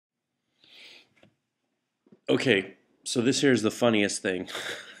Okay, so this here's the funniest thing.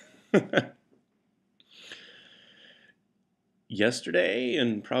 Yesterday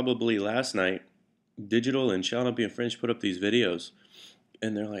and probably last night, Digital and Shall Not Be Infringed put up these videos,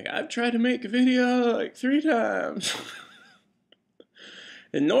 and they're like, I've tried to make a video like 3 times.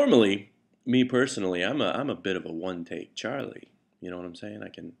 And normally, me personally, I'm a bit of a one take Charlie. You know what I'm saying? I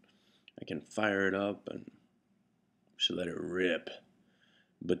can fire it up and just let it rip.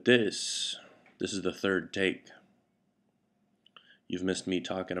 But this is the third take. You've missed me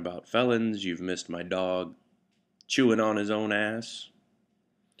talking about felons. You've missed my dog chewing on his own ass.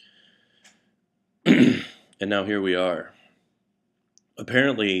 And now here we are.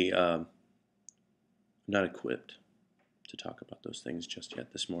 Apparently, I'm not equipped to talk about those things just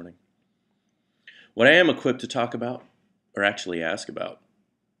yet this morning. What I am equipped to talk about, or actually ask about,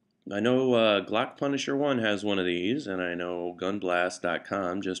 I know Glock Punisher 1 has one of these, and I know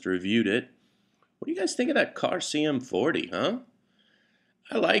gunblast.com just reviewed it. What do you guys think of that Kahr CM40, huh?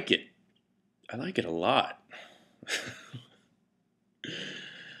 I like it. I like it a lot.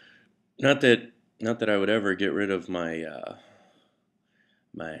 Not that I would ever get rid of my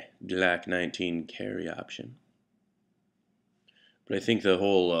my Glock 19 carry option, but I think the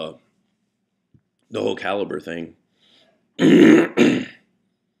whole caliber thing.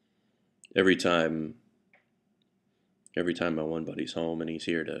 every time my one buddy's home and he's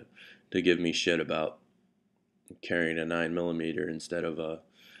here to give me shit about carrying a 9mm instead of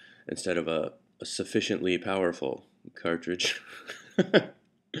a sufficiently powerful cartridge.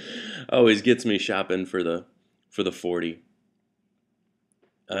 Always gets me shopping for the 40.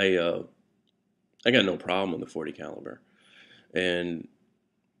 I got no problem with the 40 caliber. And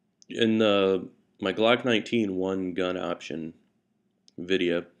in my Glock 19 one gun option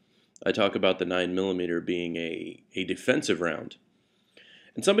video, I talk about the 9mm being a defensive round.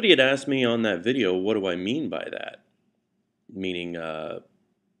 And somebody had asked me on that video, what do I mean by that? Meaning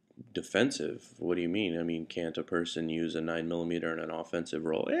defensive. What do you mean? I mean, can't a person use a 9mm in an offensive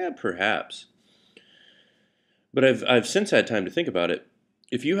role? Yeah, perhaps. But I've since had time to think about it.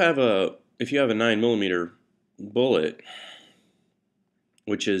 If you have a 9mm bullet,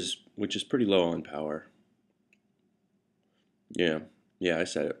 which is pretty low on power. Yeah, I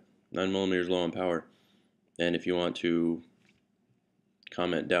said it. 9mm is low on power. And if you want to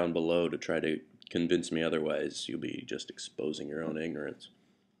comment down below to try to convince me otherwise, you'll be just exposing your own ignorance.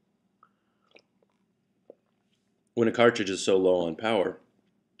 When a cartridge is so low on power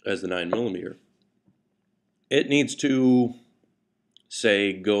as the 9mm, it needs to,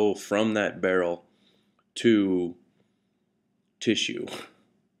 say, go from that barrel to tissue.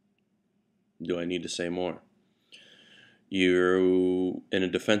 Do I need to say more? You, in a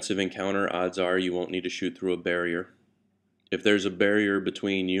defensive encounter, odds are you won't need to shoot through a barrier. If there's a barrier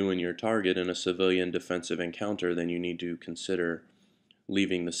between you and your target in a civilian defensive encounter, then you need to consider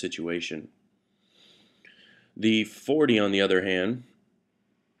leaving the situation. The 40, on the other hand,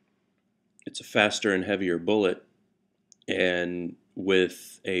 it's a faster and heavier bullet, and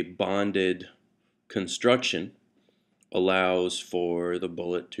with a bonded construction, allows for the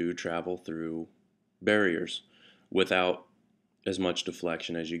bullet to travel through barriers without as much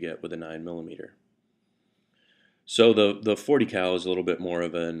deflection as you get with a 9mm. So the 40 cal is a little bit more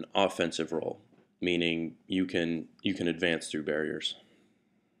of an offensive role, meaning you can advance through barriers.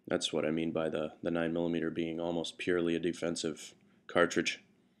 That's what I mean by the 9mm being almost purely a defensive cartridge,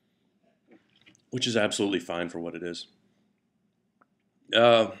 which is absolutely fine for what it is.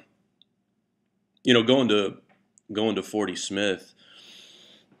 Going to 40 Smith,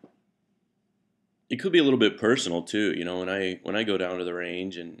 it could be a little bit personal too. When I go down to the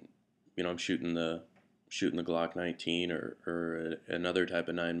range and I'm shooting the Glock 19 or another type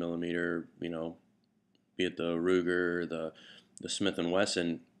of 9mm, be it the Ruger, the Smith &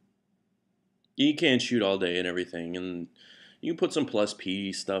 Wesson, you can't shoot all day and everything, and you can put some plus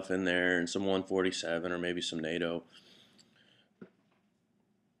P stuff in there and some 147 or maybe some NATO.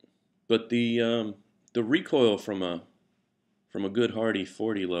 But the recoil from a good hearty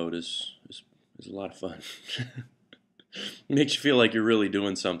 40 load is a lot of fun. It makes you feel like you're really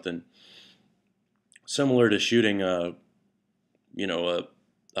doing something. Similar to shooting a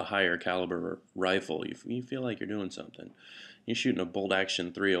higher caliber rifle, you feel like you're doing something. You're shooting a bolt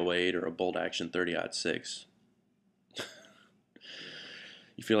action 308 or a bolt action 30-06.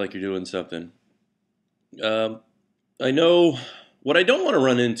 You feel like you're doing something. I know what I don't want to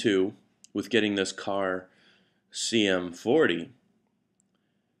run into with getting this Kahr CM40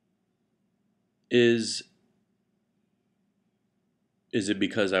 is it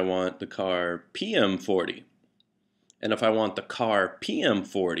because I want the Kahr PM40? And if I want the Kahr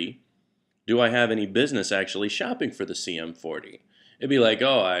PM40, do I have any business actually shopping for the CM40? It'd be like,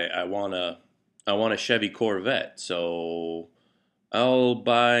 oh, I want a Chevy Corvette, so I'll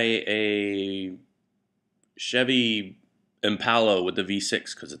buy a Chevy Impala with the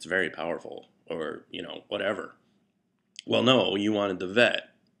V6 because it's very powerful, or whatever. Well, no, you wanted the Vet.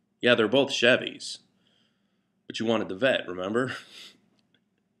 Yeah, they're both Chevys, but you wanted the Vet. Remember?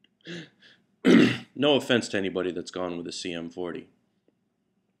 No offense to anybody that's gone with a CM40.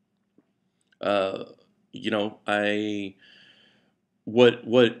 Uh, I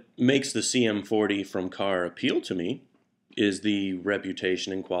what makes the CM40 from Kahr appeal to me is the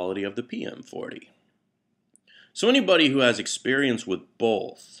reputation and quality of the PM40. So anybody who has experience with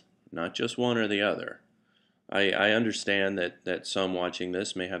both, not just one or the other, I understand that some watching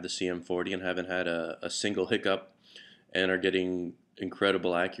this may have the CM40 and haven't had a single hiccup and are getting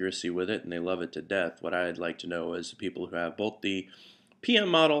incredible accuracy with it and they love it to death. What I'd like to know is the people who have both the PM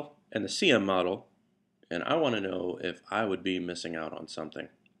model and the CM model, and I want to know if I would be missing out on something,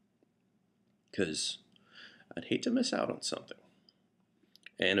 because I'd hate to miss out on something.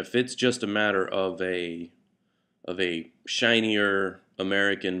 And if it's just a matter of a shinier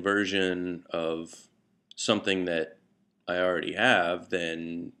American version of something that I already have,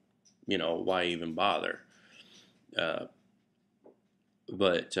 then why even bother? Uh,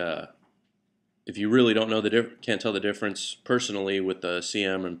 but if you really don't know can't tell the difference personally with the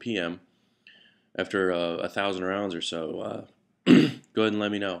CM and PM after 1,000 rounds or so, go ahead and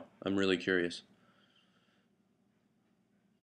let me know. I'm really curious.